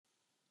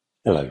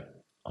Hello,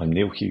 I'm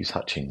Neil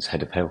Hughes-Hutchings,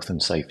 Head of Health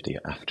and Safety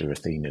at After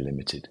Athena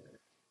Limited.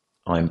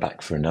 I am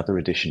back for another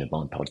edition of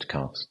my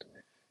podcast.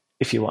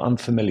 If you are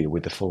unfamiliar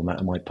with the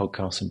format of my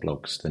podcasts and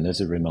blogs, then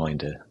as a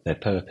reminder, their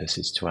purpose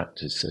is to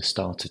act as a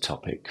starter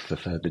topic for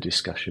further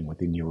discussion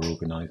within your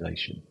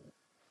organisation,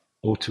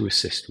 or to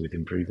assist with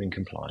improving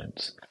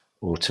compliance,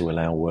 or to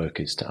allow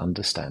workers to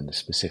understand the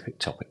specific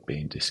topic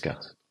being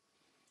discussed.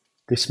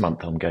 This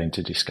month I'm going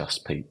to discuss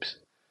PEEPs.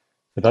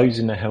 For those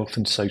in the health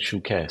and social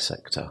care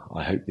sector,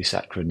 I hope this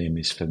acronym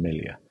is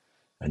familiar,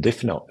 and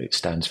if not, it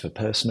stands for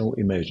Personal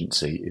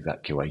Emergency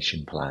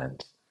Evacuation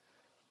Plans.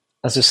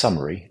 As a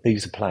summary,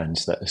 these are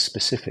plans that are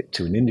specific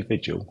to an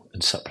individual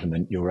and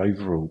supplement your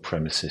overall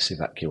premises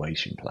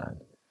evacuation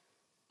plan.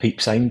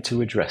 PEEPs aim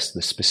to address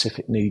the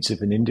specific needs of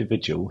an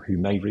individual who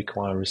may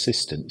require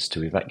assistance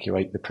to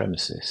evacuate the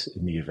premises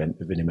in the event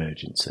of an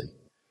emergency.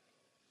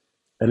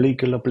 A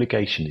legal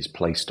obligation is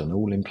placed on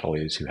all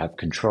employers who have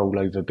control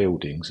over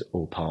buildings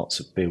or parts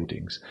of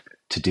buildings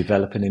to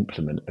develop and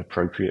implement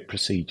appropriate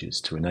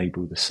procedures to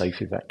enable the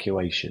safe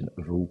evacuation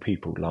of all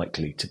people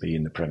likely to be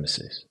in the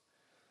premises.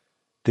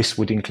 This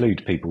would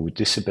include people with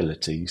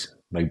disabilities,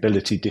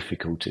 mobility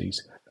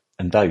difficulties,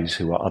 and those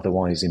who are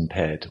otherwise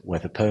impaired,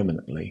 whether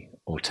permanently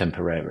or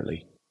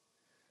temporarily.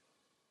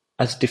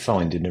 As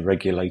defined in the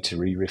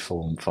Regulatory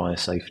Reform Fire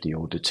Safety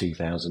Order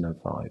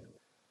 2005,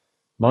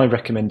 my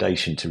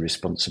recommendation to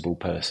responsible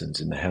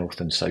persons in the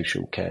health and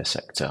social care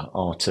sector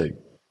are to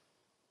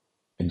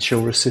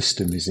ensure a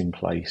system is in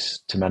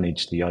place to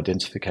manage the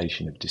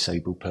identification of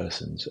disabled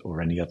persons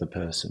or any other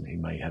person who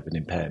may have an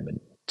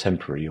impairment,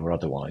 temporary or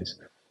otherwise,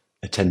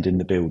 attending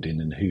the building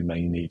and who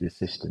may need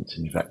assistance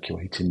in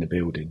evacuating the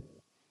building.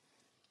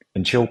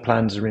 Ensure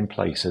plans are in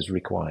place as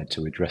required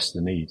to address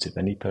the needs of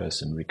any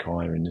person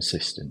requiring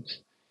assistance.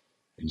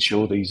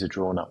 Ensure these are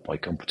drawn up by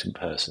competent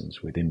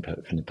persons with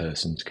input from the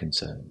persons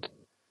concerned.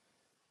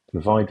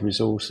 Provide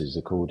resources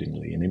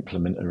accordingly and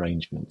implement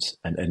arrangements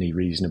and any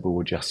reasonable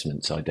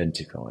adjustments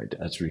identified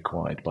as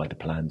required by the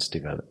plans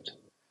developed.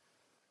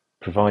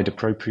 Provide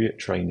appropriate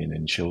training and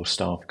ensure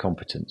staff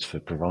competence for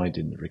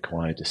providing the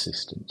required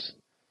assistance.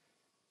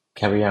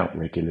 Carry out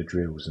regular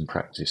drills and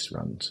practice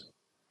runs.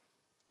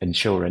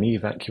 Ensure any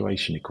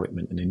evacuation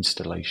equipment and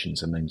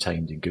installations are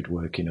maintained in good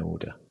working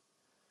order.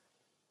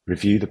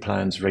 Review the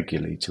plans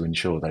regularly to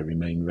ensure they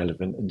remain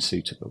relevant and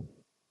suitable.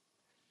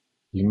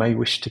 You may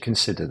wish to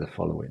consider the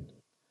following.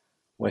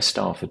 Where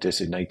staff are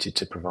designated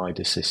to provide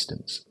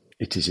assistance,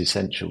 it is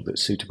essential that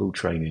suitable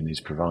training is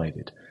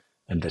provided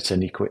and that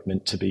any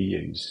equipment to be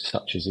used,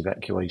 such as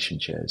evacuation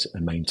chairs,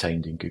 are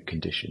maintained in good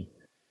condition.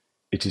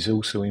 It is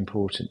also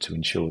important to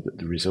ensure that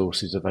the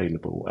resources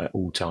available at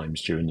all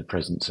times during the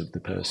presence of the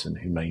person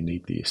who may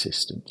need the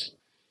assistance.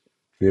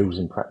 Drills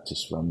and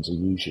practice runs are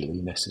usually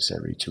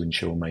necessary to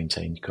ensure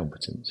maintained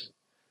competence.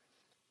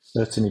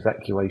 Certain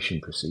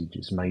evacuation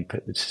procedures may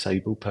put the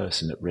disabled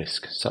person at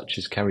risk, such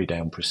as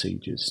carry-down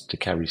procedures to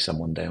carry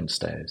someone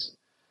downstairs.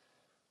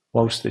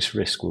 Whilst this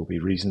risk will be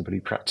reasonably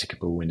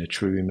practicable in a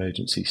true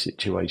emergency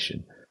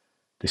situation,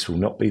 this will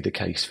not be the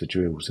case for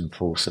drills and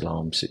false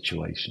alarm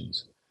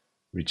situations.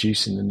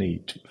 Reducing the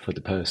need for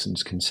the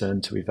persons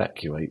concerned to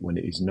evacuate when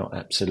it is not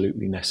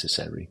absolutely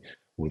necessary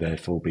will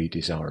therefore be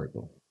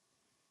desirable.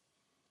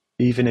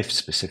 Even if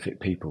specific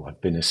people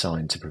have been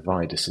assigned to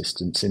provide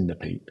assistance in the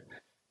PEEP,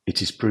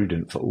 it is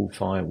prudent for all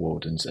fire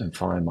wardens and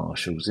fire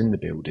marshals in the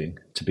building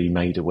to be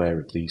made aware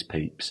of these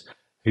PEEPs,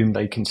 whom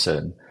they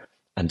concern,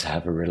 and to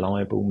have a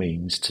reliable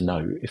means to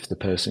know if the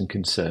person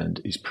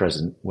concerned is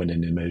present when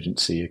an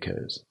emergency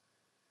occurs.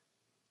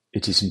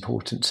 It is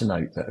important to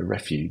note that a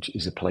refuge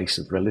is a place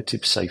of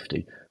relative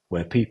safety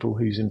where people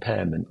whose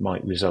impairment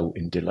might result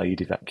in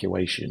delayed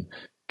evacuation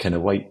can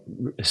await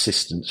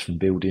assistance from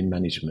building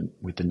management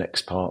with the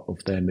next part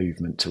of their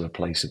movement to a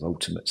place of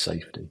ultimate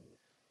safety.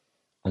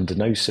 Under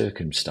no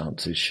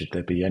circumstances should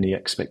there be any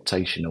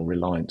expectation or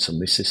reliance on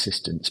this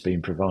assistance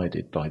being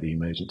provided by the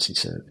emergency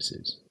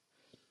services.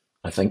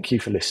 I thank you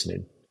for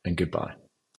listening, and goodbye.